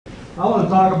I want to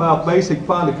talk about basic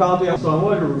pond ecology. So I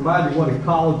wanted to remind you what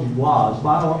ecology was.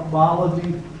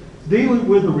 Biology, dealing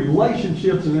with the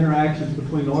relationships and interactions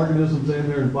between organisms and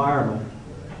their environment,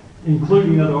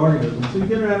 including other organisms. So you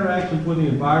get interactions with the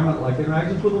environment, like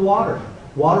interactions with the water.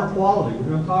 Water quality. We're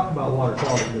going to talk about water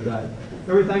quality today.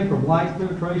 Everything from light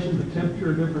penetration to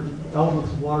temperature, different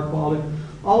elements of water quality.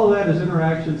 All of that is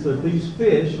interactions that these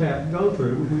fish have to go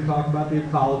through when we talk about the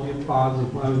ecology of ponds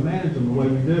and why we manage them the way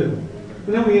we do.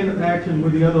 And then we interaction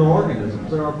with the other organisms.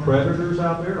 There are predators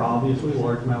out there, obviously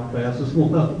largemouth bass is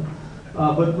one of them.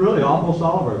 But really almost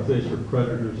all of our fish are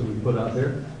predators that we put out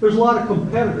there. There's a lot of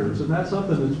competitors, and that's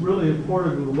something that's really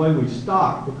important in the way we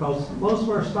stock, because most of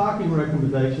our stocking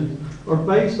recommendations are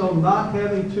based on not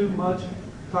having too much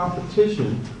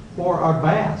competition for our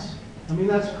bass. I mean,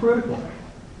 that's critical,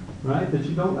 right? That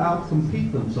you don't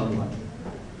out-compete them so much.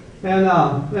 And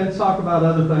talk about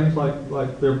other things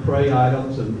like their prey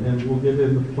items, and we'll get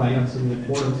into plants and the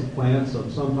importance of plants,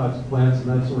 of some types of plants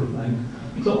and that sort of thing.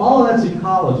 So all of that's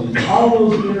ecology. All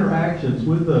those interactions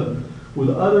with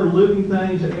other living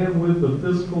things and with the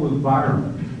physical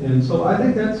environment. And so I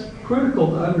think that's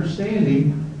critical to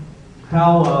understanding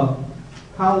how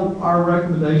our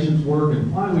recommendations work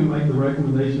and why we make the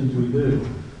recommendations we do.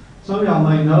 Some of y'all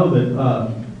may know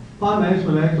that pond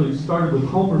management actually started with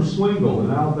Homer Swingle in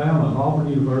Alabama at Auburn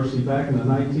University back in the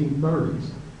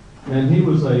 1930s. And he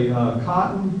was a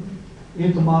cotton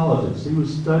entomologist. He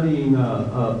was studying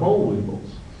boll weevils.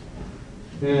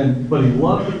 But he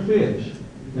loved to fish.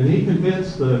 And he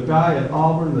convinced the guy at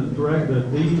Auburn, the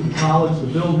dean of the college, to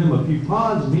build him a few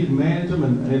ponds, and he'd manage them,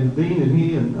 and the dean and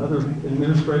he and other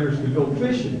administrators could go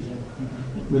fishing.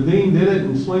 The dean did it,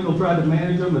 and Swingle tried to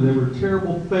manage them, and they were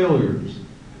terrible failures.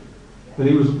 And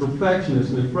he was a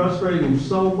perfectionist, and it frustrated him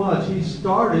so much, he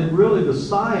started really the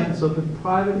science of the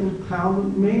private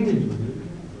impoundment management.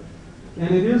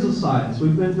 And it is a science.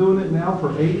 We've been doing it now for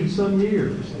 80-some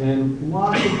years, and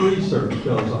lots of research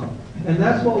goes on. And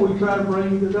that's what we try to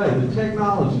bring you today, the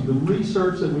technology, the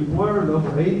research that we've learned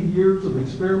over 80 years of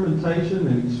experimentation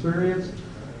and experience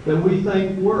that we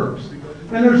think works.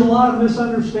 And there's a lot of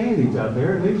misunderstandings out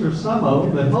there, and these are some of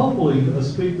them that hopefully a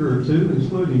speaker or two,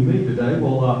 including me today,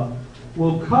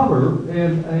 will cover.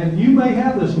 And you may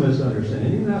have this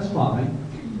misunderstanding, that's fine.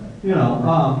 You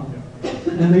know,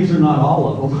 and these are not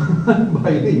all of them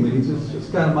by any means. It's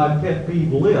just kind of my pet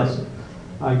peeve list,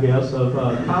 I guess, of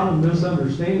common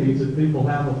misunderstandings that people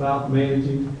have about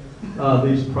managing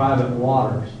these private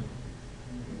waters.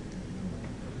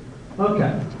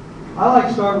 Okay, I like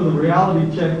to start with a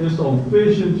reality check just on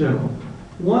fish in general.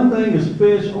 One thing is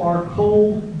fish are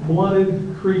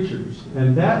cold-blooded creatures,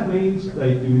 and that means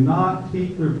they do not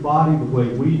heat their body the way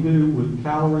we do with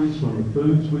calories from the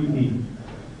foods we eat.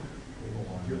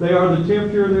 They are the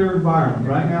temperature of their environment.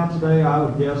 Right now today, I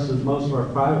would guess that most of our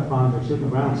private ponds are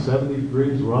sitting around 70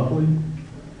 degrees roughly,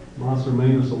 plus or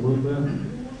minus a little bit.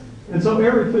 And so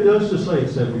every fish, let's just say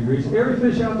it's 70 degrees. Every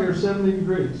fish out there is 70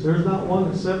 degrees. There's not one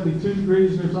that's 72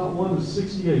 degrees, and there's not one that's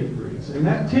 68 degrees. And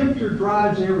that temperature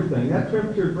drives everything. That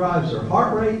temperature drives their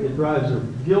heart rate, it drives their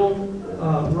gill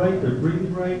rate, their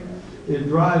breathing rate. It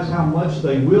drives how much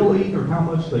they will eat or how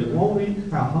much they won't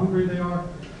eat, how hungry they are.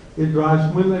 It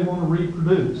drives when they want to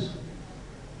reproduce.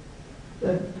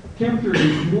 That temperature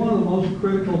is one of the most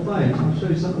critical things. I'll show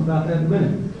you something about that in a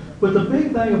minute. But the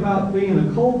big thing about being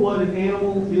a cold-blooded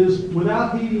animal is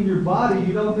without heating your body,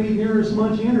 you don't need near as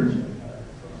much energy.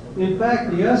 In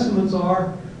fact, the estimates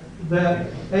are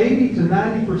that 80 to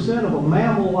 90% of a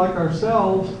mammal like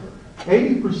ourselves,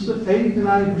 80 to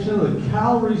 90% of the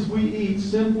calories we eat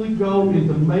simply go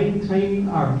into maintaining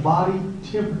our body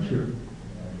temperature.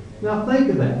 Now think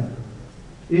of that.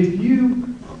 If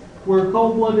you were a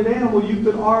cold-blooded animal, you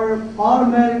could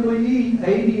automatically eat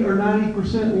 80 or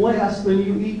 90% less than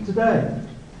you eat today.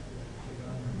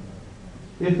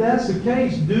 If that's the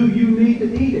case, do you need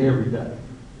to eat every day?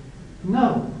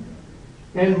 No.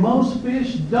 And most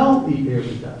fish don't eat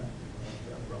every day.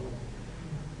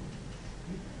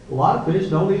 A lot of fish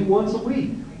don't eat once a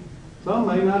week. Some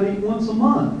may not eat once a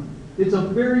month. It's a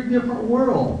very different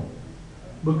world.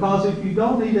 Because if you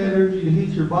don't need that energy to heat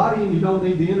your body and you don't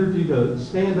need the energy to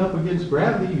stand up against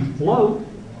gravity, you float,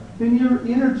 then your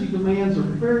energy demands are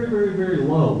very, very, very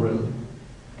low, really.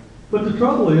 But the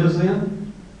trouble is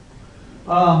then,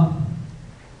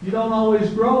 you don't always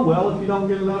grow well if you don't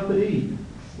get enough to eat.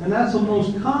 And that's the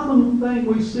most common thing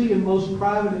we see in most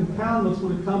private impoundments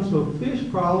when it comes to a fish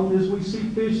problem, is we see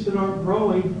fish that aren't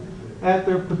growing at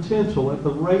their potential, at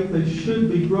the rate they should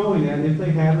be growing at if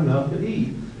they have enough to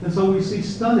eat. And so we see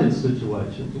stunted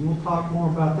situations, and we'll talk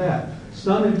more about that.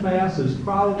 Stunted bass is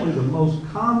probably the most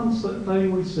common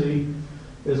thing we see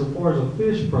as far as a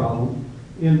fish problem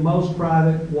in most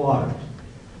private waters.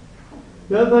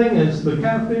 The other thing is the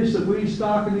kind of fish that we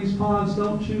stock in these ponds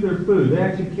don't chew their food. They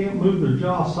actually can't move their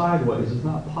jaw sideways. It's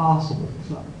not possible. It's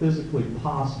not physically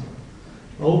possible.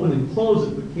 Open and close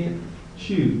it, but can't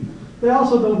chew. They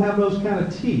also don't have those kind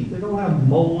of teeth. They don't have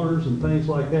molars and things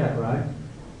like that, right?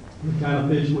 The kind of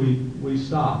fish we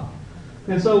stock.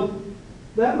 And so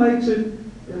that makes it,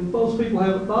 and most people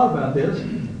haven't thought about this,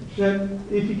 that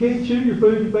if you can't chew your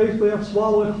food, you basically have to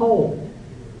swallow it whole.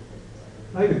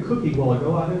 I ate a cookie a while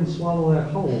ago. I didn't swallow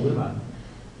that whole, did I?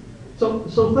 So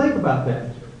think about that.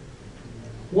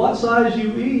 What size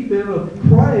you eat then of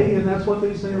prey, and that's what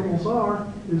these animals are,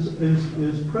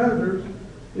 is predators,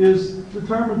 is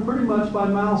determined pretty much by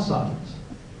mouth size.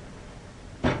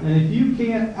 And if you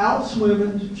can't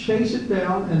outswim it, chase it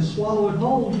down, and swallow it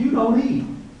whole, you don't eat.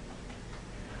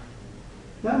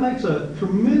 That makes a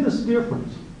tremendous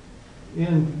difference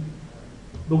in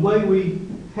the way we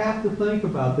have to think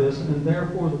about this, and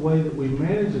therefore the way that we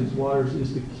manage these waters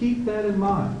is to keep that in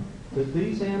mind, that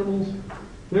these animals,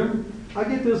 I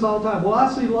get this all the time. Well,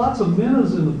 I see lots of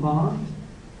minnows in the pond.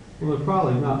 Well, they're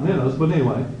probably not minnows, but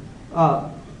anyway,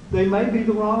 they may be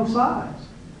the wrong size.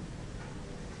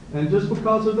 And just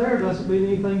because they're there doesn't mean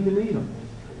anything can eat them.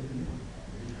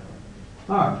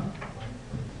 All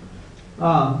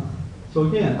right. So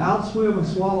again, outswim and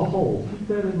swallow whole. Keep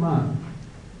that in mind.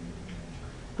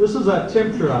 This is that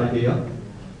temperature idea,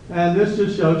 and this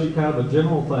just shows you kind of a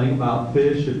general thing about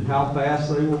fish and how fast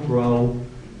they will grow.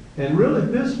 And really,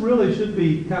 this really should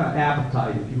be kind of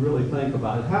appetite if you really think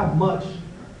about it. How much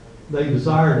they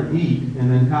desire to eat, and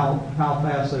then how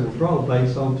fast they will grow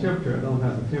based on temperature. I don't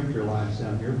have the temperature lines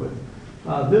down here,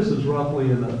 but this is roughly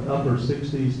in the upper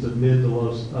 60s to mid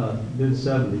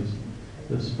 70s,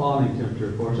 the spawning temperature,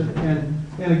 of course. And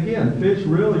again, fish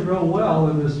really grow well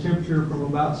in this temperature from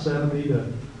about 70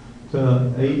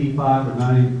 to 85 or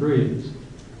 90 degrees.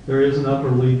 There is an upper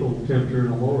lethal temperature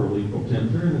and a lower lethal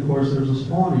temperature, and of course there's a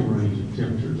spawning range of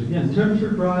temperatures. Again, temperature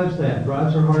drives that,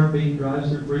 drives their heartbeat, drives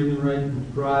their breathing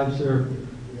rate, drives their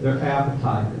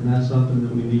appetite, and that's something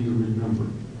that we need to remember.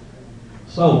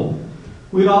 So,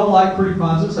 we'd all like pretty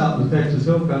ponds. This out in the Texas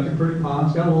Hill Country, pretty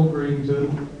ponds, got a little green to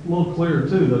them, a little clearer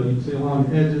too, though you can see along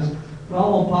the edges. But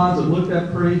all the ponds that look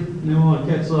that pretty, you want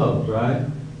to catch those, right?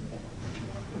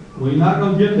 Well, you're not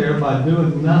going to get there by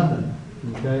doing nothing.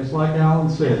 Okay, it's like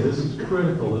Alan said, this is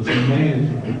critical. It's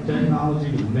management. The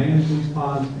technology to manage these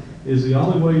ponds is the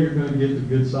only way you're going to get the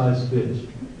good-sized fish.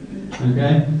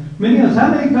 Okay? How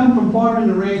many come from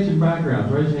farming and ranching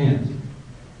backgrounds? Raise your hands.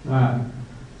 All right.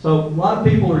 So a lot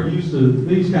of people are used to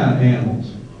these kind of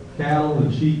animals, cattle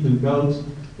and sheep and goats.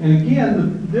 And again,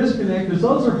 the disconnect is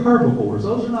those are herbivores.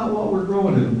 Those are not what we're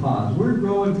growing in the ponds. We're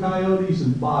growing coyotes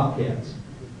and bobcats.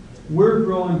 We're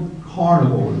growing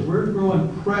carnivores. We're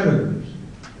growing predators.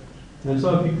 And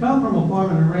so if you come from a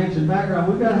farming and ranching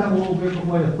background, we've got to have a little different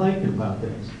way of thinking about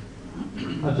this.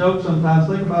 I joke sometimes,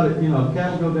 think about it, if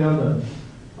cattle go down to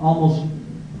almost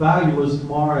valueless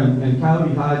tomorrow and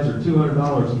coyote hides are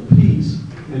 $200 a piece,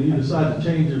 and you decide to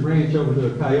change your ranch over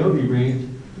to a coyote ranch,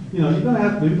 you're going to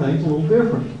have to do things a little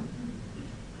different.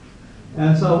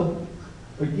 And so,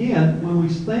 again, when we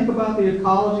think about the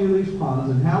ecology of these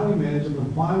ponds and how we manage them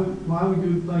and why we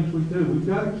do the things we do, we've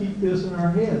got to keep this in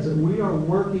our heads, that we are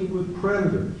working with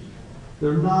predators.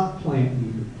 They're not plant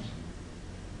eaters.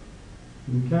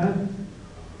 Okay?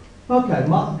 Okay,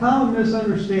 common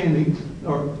misunderstanding,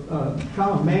 or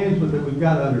common management that we've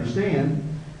got to understand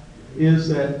is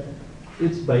that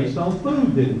it's based on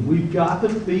food then. We've got to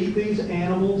feed these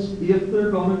animals if they're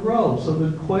going to grow. So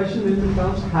the question then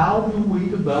becomes, how do we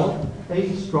develop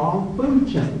a strong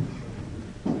food chain?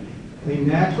 A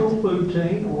natural food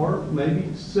chain, or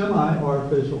maybe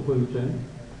semi-artificial food chain,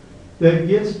 that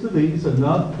gets to these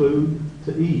enough food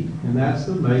to eat. And that's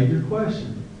the major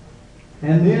question.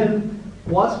 And then,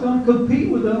 what's going to compete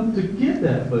with them to get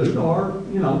that food? Or,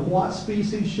 what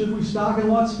species should we stock and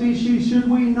what species should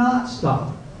we not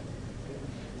stock?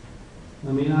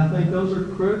 I think those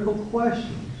are critical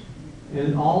questions. And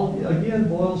it all, again,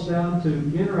 boils down to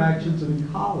interactions and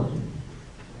ecology.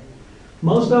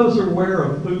 Most of us are aware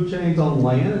of food chains on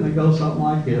land, and they go something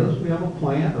like this. We have a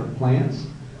plant or plants.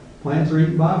 Plants are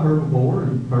eaten by a herbivore,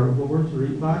 and herbivores are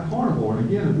eaten by a carnivore. And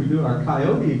again, if we do our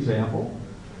coyote example,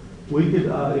 we could,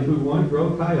 if we want to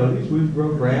grow coyotes, we would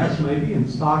grow grass maybe and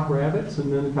stock rabbits,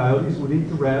 and then the coyotes would eat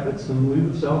the rabbits, and we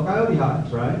would sell coyote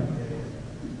hides, right?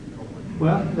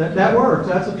 Well, that works.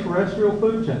 That's a terrestrial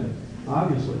food chain.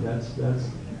 Obviously,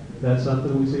 that's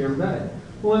something we see every day.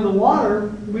 Well, in the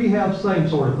water, we have the same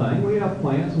sort of thing. We have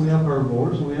plants, and we have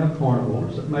herbivores, and we have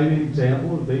carnivores. Maybe an example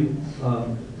would be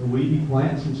And we eat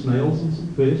plants and snails and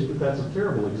some fish, but that's a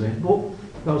terrible example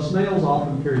because snails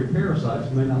often carry parasites.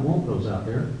 You may not want those out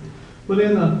there. But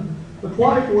in the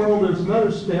aquatic world, there's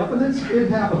another step, and it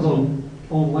happens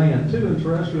on land too, in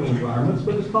terrestrial environments,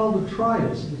 but it's called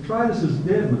detritus. Detritus is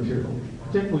dead material,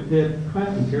 particularly dead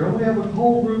plant material. We have a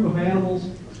whole group of animals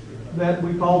that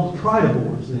we call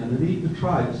detritivores then, that eat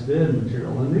detritus, dead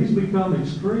material. And these become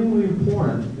extremely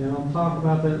important, and I'll talk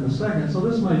about that in a second. So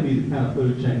this may be the kind of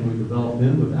food chain we developed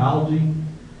in with algae,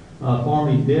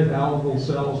 farming dead algal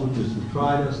cells, which is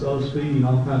detritus, those feeding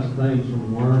all kinds of things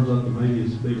from worms up to maybe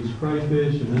as big as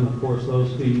crayfish, and then of course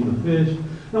those feeding the fish.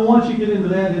 And once you get into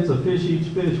that, it's a fish eats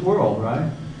fish world,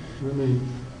 right? I mean,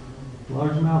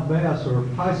 largemouth bass are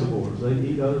piscivores. They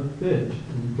eat other fish,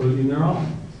 including their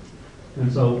own.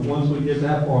 And so once we get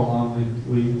that far along,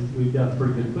 we've got a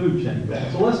pretty good food chain back.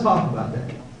 So let's talk about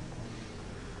that.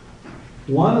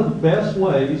 One of the best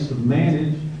ways to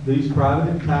manage these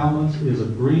private impoundments is a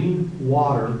green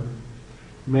water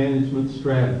management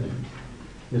strategy.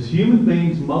 As human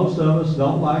beings, most of us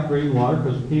don't like green water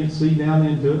because we can't see down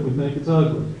into it. We think it's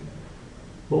ugly.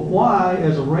 But why,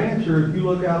 as a rancher, if you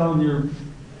look out on your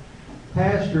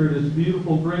pasture and it's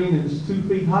beautiful green and it's 2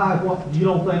 feet high, you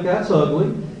don't think that's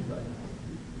ugly?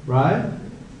 Right?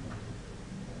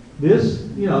 This,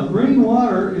 green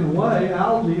water, in a way,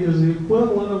 algae is the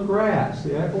equivalent of grass,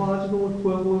 the ecological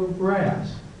equivalent of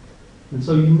grass. And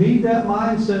so you need that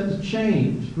mindset to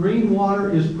change. Green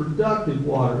water is productive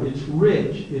water. It's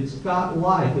rich. It's got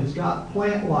life. It's got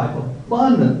plant life,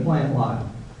 abundant plant life.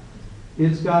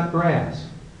 It's got grass.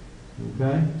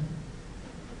 Okay?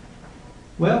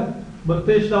 Well, but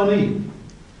fish don't eat it.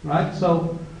 Right?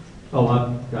 So,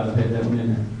 I've got to have that one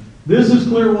in there. This is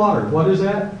clear water. What is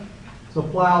that? It's a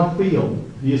plowed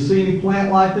field. Do you see any plant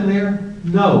life in there?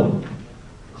 No.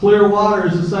 Clear water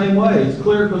is the same way. It's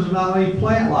clear because there's not any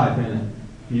plant life in it,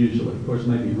 usually. Of course,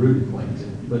 maybe rooted plants in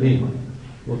it. But anyway,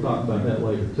 we'll talk about that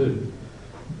later too.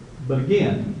 But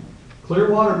again,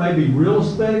 clear water may be real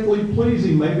aesthetically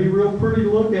pleasing, may be real pretty to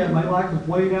look at, may like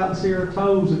to wade out and see our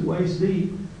toes at waist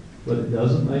deep, but it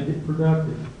doesn't make it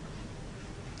productive.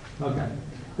 Okay,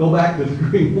 go back to the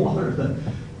green water.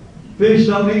 Fish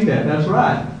don't eat that, that's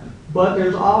right. But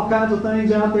there's all kinds of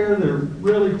things out there that are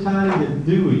really tiny that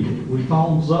do eat it. We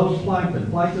call them zooplankton.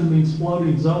 Plankton means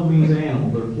floating, zoo means animal.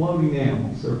 They're floating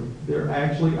animals. They're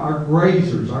actually our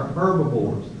grazers, our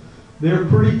herbivores. They're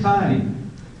pretty tiny.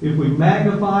 If we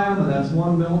magnify them, and that's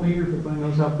 1 millimeter, if everybody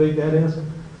knows how big that is,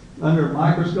 under a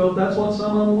microscope, that's what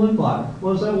some of them look like.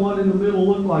 What does that one in the middle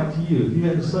look like to you? If you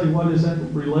had to say what is that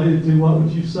related to, what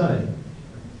would you say?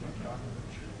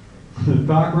 A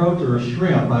cockroach or a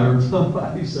shrimp? I heard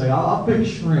somebody say, I'll pick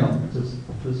shrimp,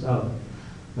 just out of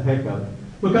the heck of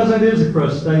it. Because that is a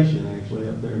crustacean, actually,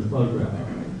 up there in the photograph.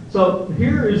 So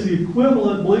here is the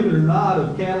equivalent, believe it or not,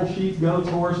 of cattle, sheep, goats,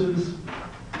 horses,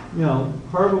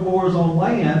 herbivores on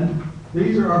land.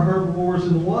 These are our herbivores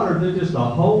in the water. They're just a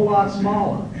whole lot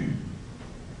smaller.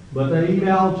 But they eat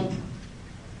algae.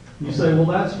 You say, well,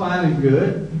 that's fine and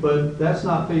good, but that's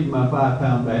not feeding my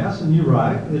 5-pound bass. And you're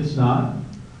right, it's not.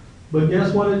 But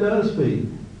guess what it does feed?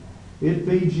 It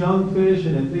feeds young fish,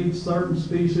 and it feeds certain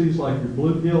species like your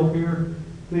bluegill here,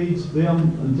 feeds them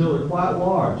until they're quite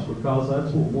large, because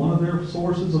that's what one of their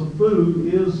sources of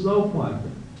food is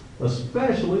zooplankton,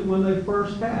 especially when they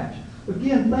first hatch.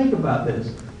 Again, think about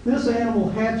this. This animal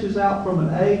hatches out from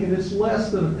an egg, and it's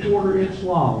less than a 1/4 inch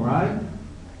long, right?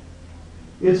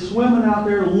 It's swimming out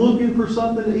there looking for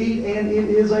something to eat, and it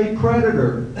is a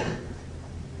predator.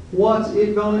 What's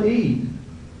it going to eat?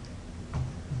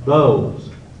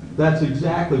 Those. That's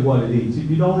exactly what it eats.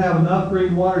 If you don't have enough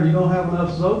green water, you don't have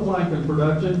enough zooplankton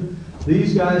production,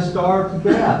 these guys starve to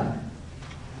death.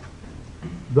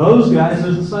 Those guys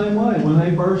are the same way. When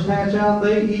they first hatch out,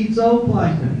 they eat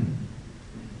zooplankton.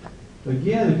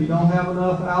 Again, if you don't have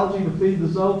enough algae to feed the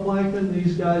zooplankton,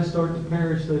 these guys start to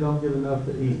perish. They don't get enough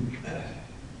to eat.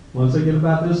 Once they get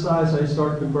about this size, they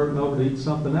start converting over to eat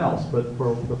something else. But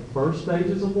for the first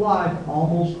stages of life,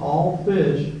 almost all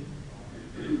fish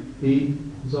eat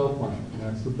zooplankton.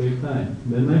 That's the big thing.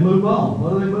 Then they move on.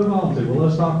 What do they move on to? Well,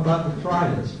 let's talk about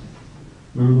detritus.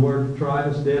 Remember the word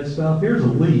detritus, dead stuff? Here's a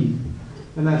leaf.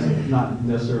 And that's not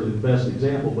necessarily the best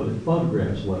example, but it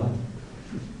photographs well.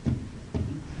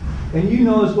 And you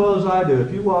know as well as I do,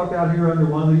 if you walk out here under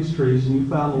one of these trees and you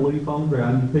found a leaf on the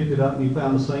ground, you picked it up and you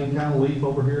found the same kind of leaf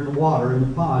over here in the water, in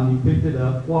the pond, you picked it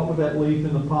up, what would that leaf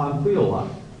in the pond feel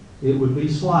like? It would be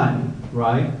slimy,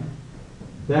 right?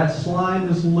 That slime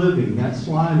is living. That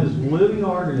slime is living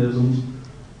organisms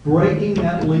breaking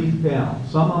that leaf down.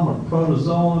 Some of them are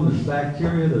protozoan, there's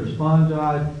bacteria, there's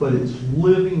fungi, but it's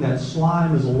living, that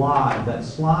slime is alive. That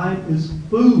slime is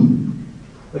food.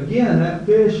 Again, that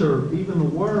fish or even the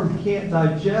worm can't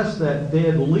digest that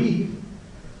dead leaf.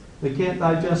 They can't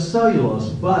digest cellulose,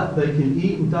 but they can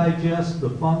eat and digest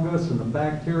the fungus and the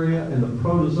bacteria and the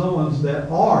protozoans that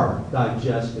are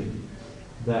digesting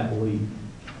that leaf.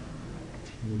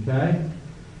 Okay?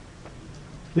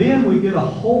 Then we get a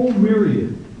whole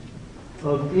myriad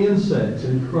of insects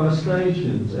and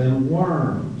crustaceans and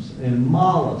worms and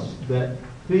mollusks that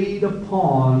feed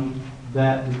upon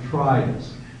that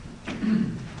detritus.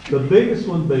 The biggest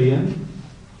one being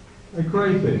a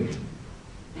crayfish,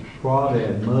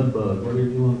 crawdad, mudbug, whatever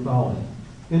you want to call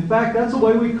it. In fact, that's the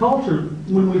way we culture.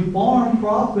 When we farm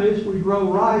crawfish, we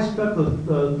grow rice, cut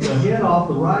the head off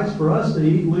the rice for us to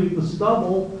eat, leave the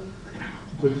stubble.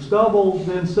 The stubble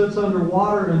then sits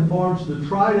underwater and forms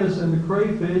detritus, and the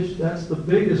crayfish, that's the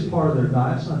biggest part of their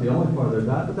diet. It's not the only part of their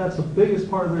diet, but that's the biggest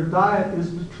part of their diet is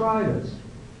detritus.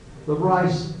 The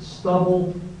rice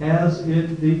stubble as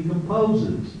it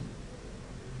decomposes.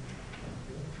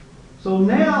 So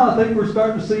now I think we're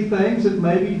starting to see things that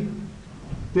maybe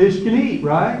fish can eat,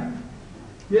 right?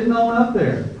 Getting on up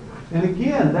there. And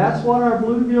again, that's what our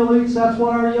bluegill eats, that's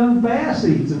what our young bass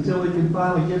eats until he can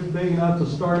finally get big enough to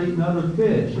start eating other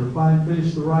fish or find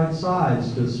fish the right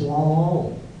size to swallow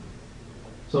whole.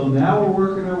 So now we're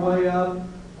working our way up,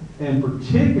 and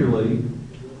particularly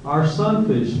our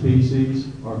sunfish species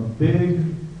are big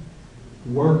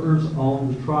workers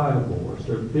on detritivores.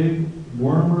 They're big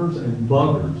wormers and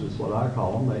buggers is what I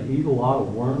call them. They eat a lot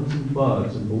of worms and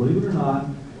bugs. And believe it or not,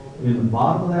 in the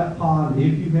bottom of that pond,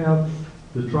 if you have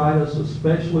detritus,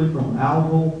 especially from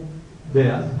algal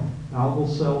death, algal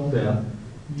cell death,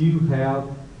 you have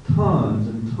tons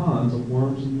and tons of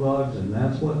worms and bugs, and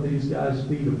that's what these guys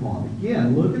feed upon.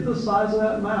 Again, look at the size of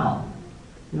that mouth.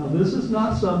 You know, this is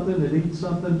not something that eats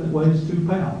something that weighs 2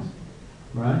 pounds,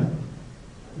 right?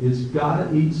 It's got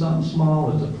to eat something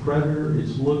small. It's a predator.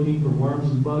 It's looking for worms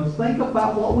and bugs. Think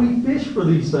about what we fish for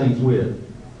these things with.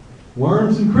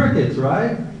 Worms and crickets,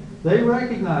 right? They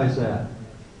recognize that.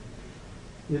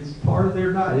 It's part of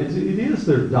their diet. It is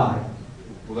their diet.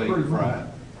 Will they eat fry?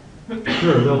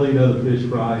 Sure, they'll eat other fish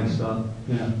fry and stuff.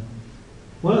 Yeah.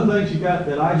 One of the things you got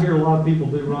that I hear a lot of people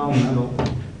do wrong, and I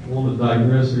don't want to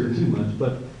digress here too much,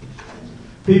 but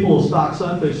people will stock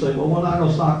sunfish, say, well, we're not going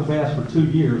to stock the bass for 2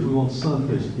 years. We want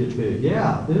sunfish to get big.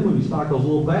 Yeah, then when you stock those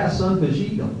little bass, sunfish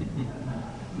eat them.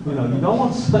 You know, you don't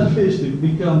want sunfish to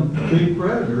become big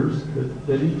predators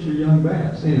that eat your young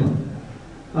bass. Anyway,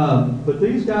 but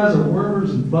these guys are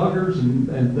wormers and buggers,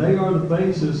 and they are the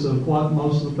basis of what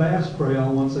most of the bass prey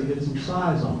on once they get some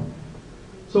size on them.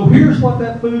 So here's what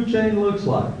that food chain looks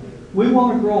like. We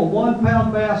want to grow a 1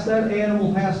 pound bass. That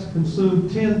animal has to consume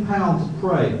 10 pounds of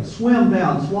prey. Swim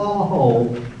down, swallow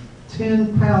whole,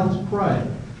 10 pounds of prey.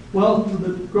 Well,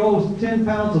 to grow 10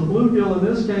 pounds of bluegill, in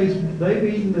this case, they've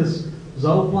eaten this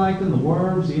zooplankton, the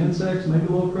worms, the insects, maybe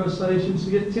little crustaceans.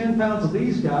 To get 10 pounds of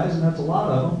these guys, and that's a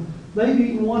lot of them, they've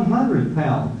eaten 100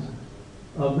 pounds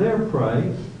of their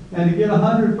prey. And to get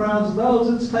 100 pounds of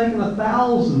those, it's taken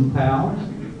 1,000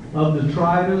 pounds of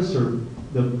detritus, or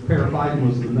the paraphyton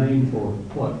was the name for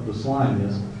what the slime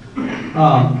is.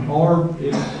 Or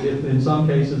if in some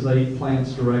cases they eat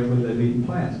plants directly, they've eaten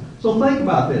plants. So think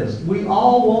about this. We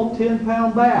all want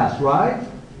 10-pound bass, right?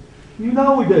 You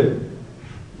know we do.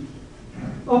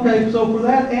 Okay, so for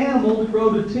that animal to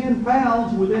grow to 10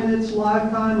 pounds within its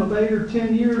lifetime of 8 or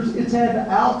 10 years, it's had to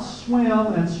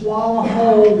outswim and swallow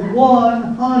whole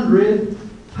 100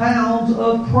 pounds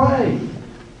of prey.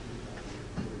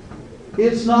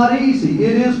 It's not easy.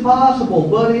 It is possible,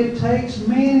 but it takes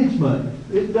management.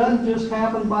 It doesn't just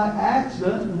happen by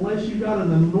accident unless you've got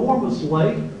an enormous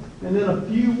lake and then a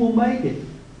few will make it.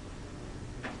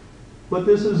 But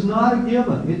this is not a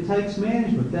given. It takes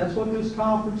management. That's what this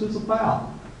conference is about.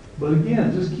 But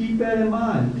again, just keep that in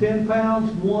mind. 10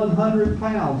 pounds, 100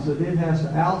 pounds that it has to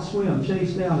outswim,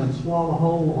 chase down, and swallow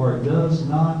whole, or it does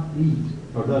not eat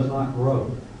or does not grow.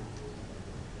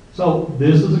 So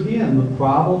this is, again, the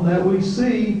problem that we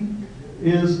see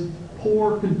is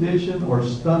poor condition or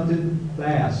stunted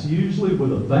bass. Usually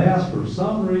with a bass, for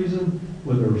some reason,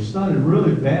 when they're stunted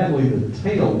really badly, the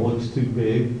tail looks too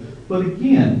big. But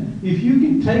again, if you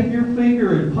can take your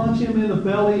finger and punch him in the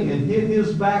belly and hit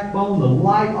his backbone, the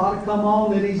light ought to come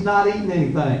on that he's not eating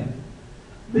anything.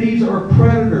 These are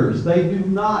predators. They do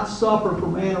not suffer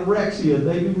from anorexia.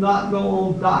 They do not go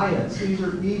on diets. These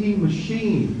are eating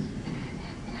machines.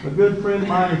 A good friend of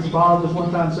mine, that's a biologist,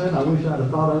 one time said, and I wish I'd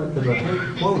have thought of it because I heard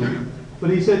it quoted, But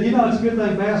he said, you know, it's a good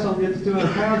thing bass don't get to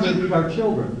 200 pounds, they eat our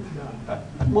children.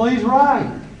 Well, he's right.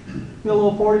 You know, a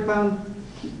little 40-pound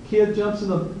kid jumps in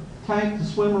the tank to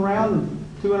swim around, and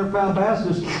 200-pound bass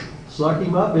just suck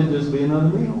him up and just be another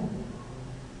meal.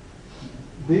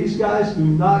 These guys do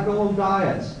not go on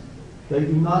diets. They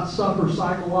do not suffer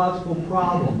psychological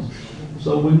problems.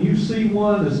 So when you see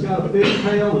one that's got a big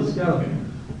tail, that's got a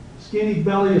skinny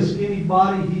belly, a skinny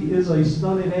body, he is a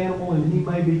stunted animal, and he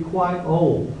may be quite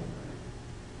old.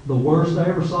 The worst I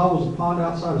ever saw was a pond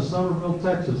outside of Somerville,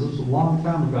 Texas. This was a long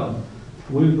time ago.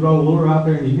 We would throw a lure out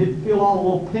there, and you feel all the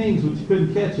little pings, but you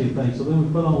couldn't catch anything. So then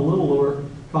we put on a little lure,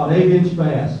 caught 8-inch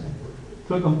bass.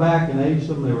 Took them back and aged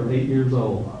them. They were 8 years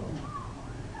old.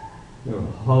 There were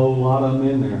a whole lot of them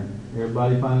in there.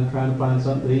 Everybody trying to find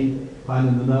something to eat,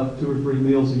 finding enough 2 or 3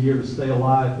 meals a year to stay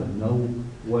alive, but no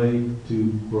way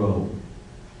to grow.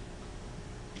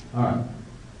 All right.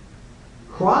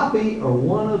 Crappie are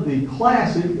one of the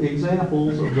classic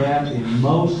examples of that in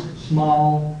most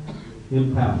small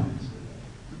impoundments.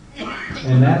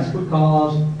 And that's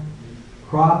because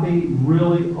crappie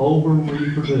really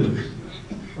over-reproduce.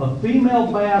 A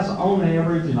female bass on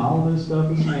average, and all of this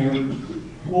stuff is an average,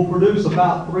 will produce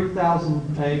about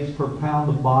 3,000 eggs per pound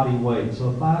of body weight. So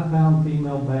a 5-pound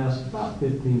female bass, about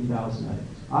 15,000 eggs.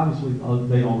 Obviously,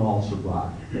 they don't all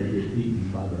survive. They get eaten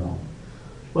by their own.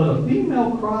 But a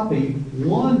female crappie,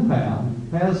 1 pound,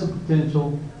 has the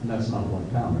potential, and that's not 1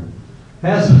 pounder,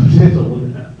 has the potential,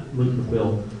 look at the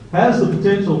bill, has the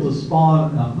potential to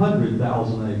spawn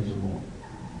 100,000 eggs or more.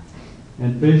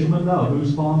 And fishermen know who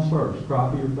spawns first,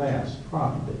 crappie or bass.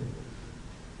 Crappie do.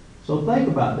 So think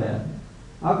about that.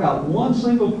 I've got one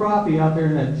single crappie out there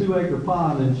in that 2-acre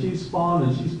pond, and she's spawned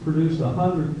and she's produced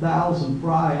 100,000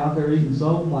 fry out there eating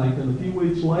zooplankton. A few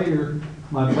weeks later,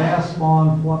 my bass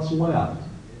spawned what's left.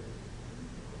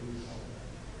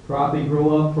 Crappie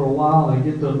grow up for a while, and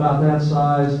they get to about that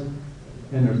size,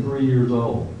 and they're 3 years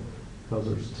old. Because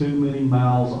there's too many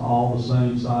mouths all the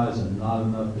same size and not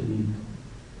enough to eat.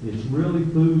 It's really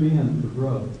food in for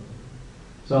growth.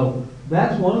 So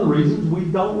that's one of the reasons we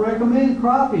don't recommend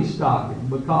crappie stocking,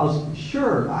 because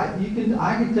sure, I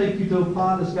can take you to a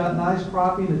pond that's got nice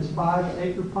crappie and it's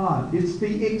 5-acre pond. It's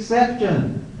the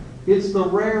exception. It's the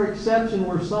rare exception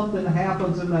where something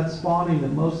happens in that spawning that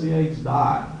most of the eggs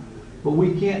die. But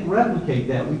we can't replicate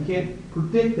that. We can't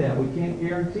predict that. We can't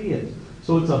guarantee it.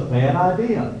 So it's a bad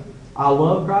idea. I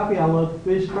love crappie. I love to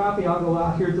fish crappie. I'll go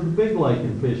out here to the big lake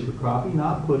and fish for crappie,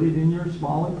 not put it in your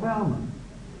small impoundment.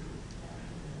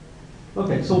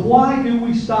 Okay, so why do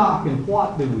we stock and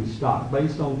what do we stock?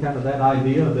 Based on kind of that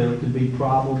idea that there can be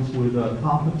problems with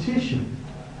competition,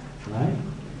 right?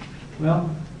 Well,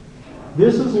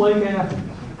 this is Lake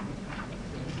Athens,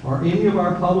 or any of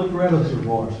our public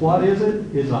reservoirs. What is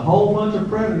it? It's a whole bunch of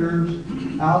predators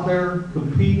out there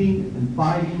competing and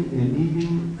fighting and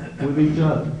eating with each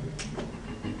other.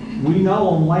 We know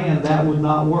on land that would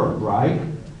not work, right?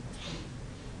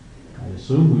 I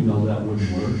assume we know that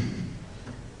wouldn't work.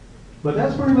 But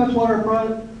that's pretty much what our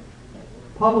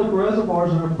public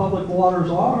reservoirs and our public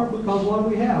waters are, because what do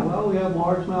we have? Well, we have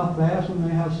largemouth bass, we may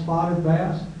have spotted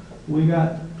bass, we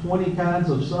got 20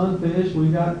 kinds of sunfish, we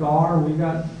got gar, we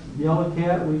got yellow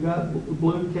cat, we got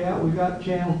blue cat, we got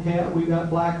channel cat, we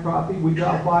got black crappie, we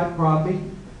got white crappie.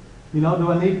 You know,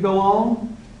 do I need to go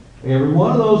on? Every one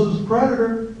of those is a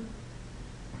predator.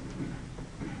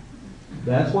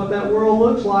 That's what that world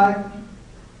looks like.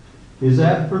 Is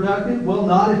that productive? Well,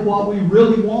 not if what we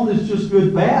really want is just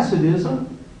good bass, it isn't.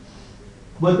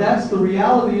 But that's the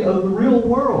reality of the real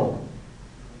world.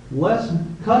 Let's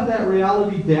cut that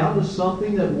reality down to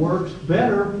something that works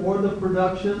better for the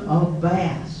production of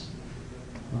bass.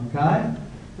 Okay?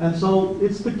 And so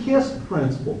it's the KISS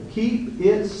principle. Keep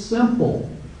it simple.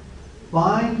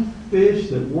 Find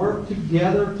fish that work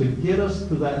together to get us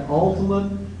to that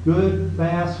ultimate good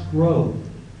bass growth.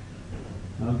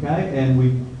 Okay, and we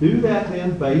do that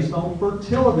then based on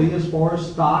fertility as far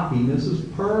as stocking. This is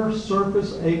per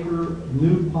surface acre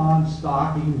new pond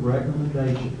stocking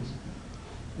recommendations.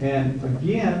 And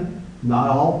again, not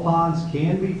all ponds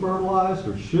can be fertilized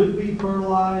or should be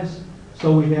fertilized,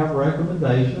 so we have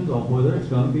recommendations on whether it's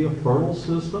going to be a fertile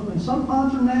system. And some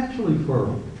ponds are naturally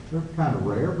fertile. They're kind of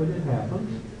rare, but it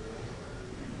happens.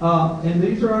 And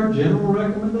these are our general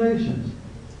recommendations.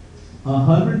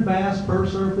 100 bass per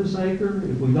surface acre.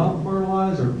 If we don't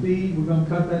fertilize or feed, we're going to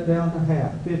cut that down to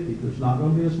half, 50. There's not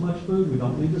going to be as much food. We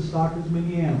don't need to stock as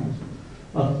many animals.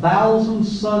 1,000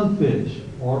 sunfish,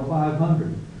 or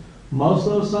 500. Most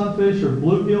of those sunfish are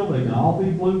bluegill. They can all be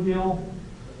bluegill.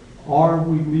 Or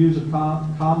we use a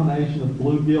combination of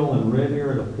bluegill and red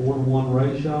hair at a 4-to-1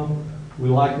 ratio. We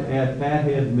like to add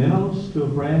fathead minnows to a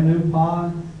brand new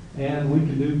pond, and we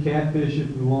can do catfish if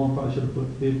we want. Probably should have put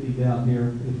 50 down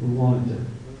here if we wanted to.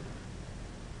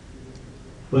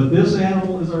 But this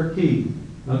animal is our key.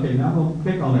 Okay, now I'm going to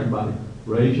pick on everybody.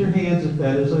 Raise your hands if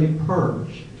that is a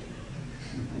perch.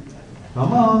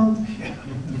 Come on.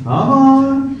 Come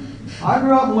on. I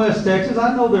grew up in West Texas.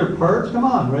 I know they're perch. Come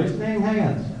on, raise your dang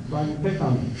hands so I can pick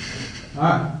on you. All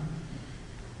right.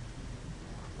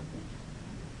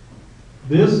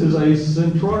 This is a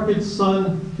centroid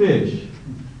sunfish.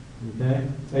 Okay?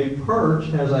 A perch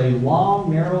has a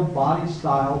long, narrow body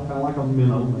style, kind of like a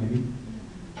minnow maybe.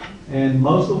 And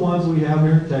most of the ones we have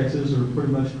here in Texas are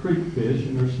pretty much creek fish,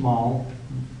 and they're small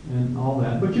and all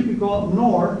that. But you could go up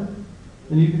north,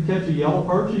 and you could catch a yellow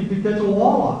perch, and you could catch a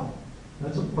walleye.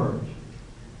 That's a perch.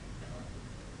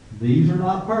 These are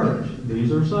not perch.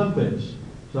 These are sunfish.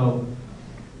 So,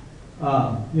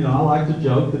 I like to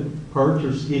joke that perch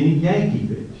are skinny Yankee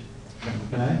fish.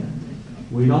 Okay?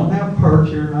 We don't have perch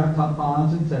here in our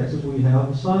ponds in Texas. We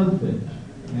have sunfish.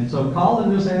 And so calling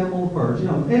this animal a perch,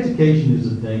 education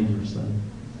is a dangerous thing.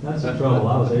 That's the trouble.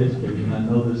 I was educated, and I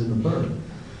know this in the perch.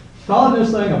 Calling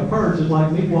this thing a perch is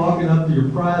like me walking up to your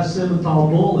prize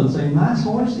Simmental bull and saying, nice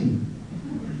horsey.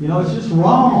 It's just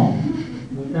wrong.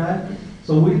 Okay?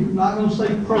 So we're not going to say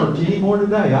perch anymore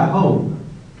today, I hope.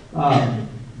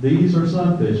 These are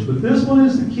sunfish. But this one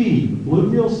is the key.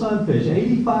 Bluegill sunfish.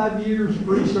 85 years of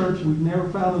research, we've never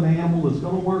found an animal that's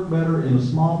going to work better in a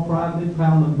small private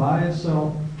impoundment by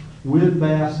itself with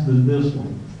bass than this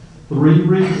one. 3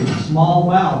 reasons. Small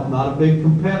mouth, not a big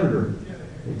competitor,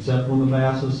 except when the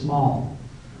bass is small.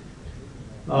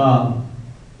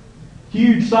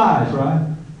 Huge size, right?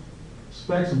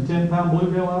 Expect some 10-pound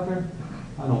bluegill out there?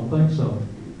 I don't think so.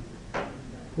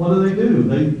 What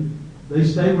do? They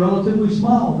stay relatively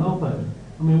small, don't they?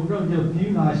 I mean, we're going to get a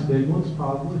few nice big ones,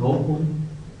 probably, hopefully.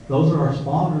 Those are our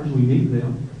spawners. We need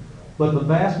them. But the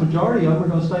vast majority of them are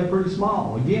going to stay pretty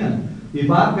small. Again,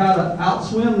 if I've got to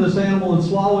outswim this animal and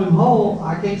swallow him whole,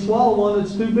 I can't swallow one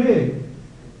that's too big.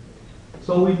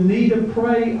 So we need a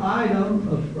prey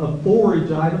item, a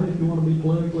forage item, if you want to be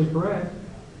politically correct,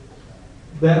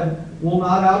 that will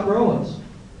not outgrow us.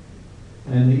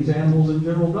 And these animals in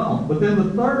general don't. But then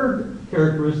the third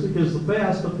characteristic is the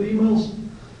best. The female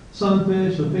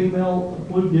sunfish, the female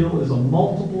bluegill, is a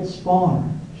multiple spawner.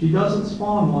 She doesn't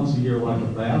spawn once a year like a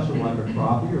bass or like a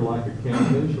crappie or like a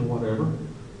catfish or whatever.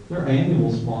 They're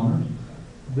annual spawners.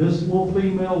 This little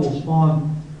female will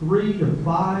spawn 3 to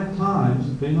 5 times,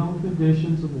 depending on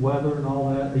conditions of weather and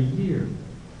all that, a year.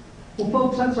 Well,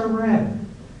 folks, that's our rabbit.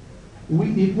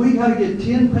 If we got to get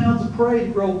 10 pounds of prey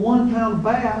to grow 1 pound of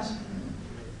bass,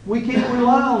 we can't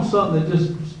rely on something that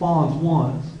just spawns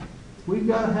once. We've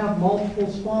got to have multiple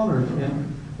spawners.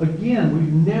 And again,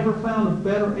 we've never found a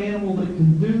better animal that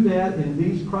can do that in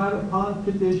these private pond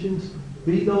conditions.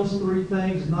 Be those 3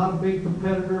 things, not a big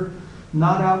competitor,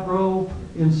 not outgrow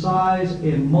in size,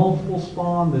 and multiple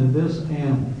spawn than this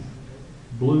animal.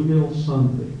 Bluegill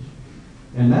sunfish.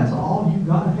 And that's all you've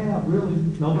got to have, really.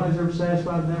 Nobody's ever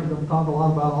satisfied with that. We're going to talk a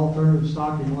lot about alternative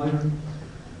stocking later.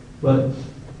 But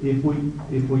if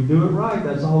we do it right,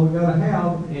 that's all we've got to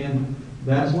have, and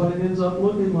that's what it ends up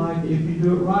looking like if you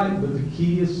do it right. But the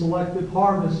key is selective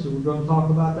harvest, and we're going to talk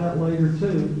about that later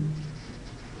too.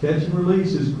 Catch and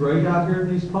release is great out here in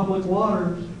these public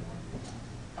waters,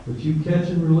 but you catch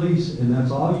and release, and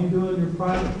that's all you do in your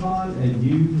private pond, and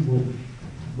you will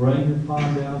bring your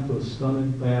pond down to a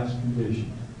stunning bass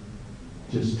condition.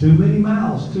 Just too many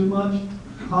mouths, too much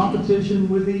competition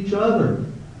with each other.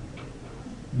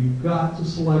 You've got to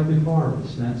selective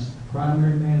harvest. That's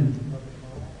primary management.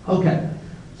 Okay,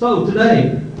 so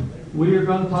today we are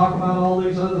going to talk about all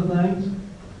these other things.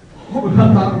 We're going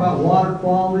to talk about water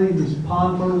quality, this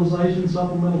pond fertilization,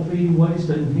 supplemental feeding waste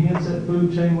to enhance that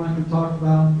food chain like we talked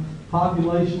about,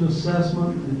 population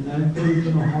assessment, and that includes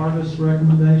harvest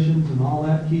recommendations and all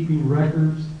that, keeping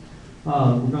records. We're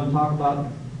going to talk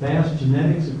about bass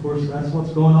genetics. Of course, that's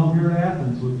what's going on here at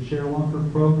Athens with the Share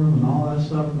Lunker program and all that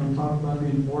stuff. We're going to talk about the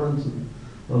importance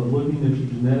of looking at your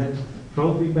genetics.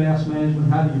 Trophy bass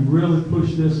management, how do you really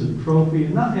push this as trophy?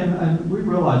 And we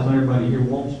realize not everybody here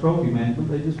wants trophy management,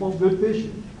 they just want good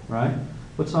fishing, right?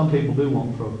 But some people do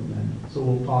want trophy management, so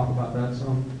we'll talk about that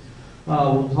some.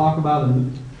 We'll talk about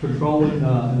controlling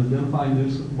and identifying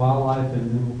nuisance wildlife and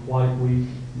then aquatic weed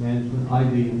management,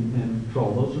 ID and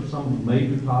control. Those are some of the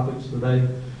major topics today.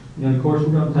 And of course,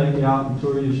 we're going to take you out and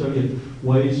tour you, show you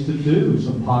ways to do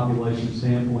some population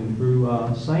sampling through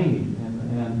seining.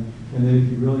 And then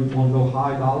if you really want to go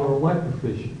high dollar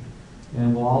electrofishing.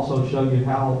 And we'll also show you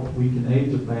how we can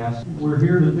age a bass. We're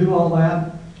here to do all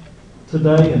that.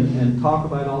 today and talk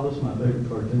about all this. My favorite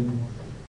cartoon.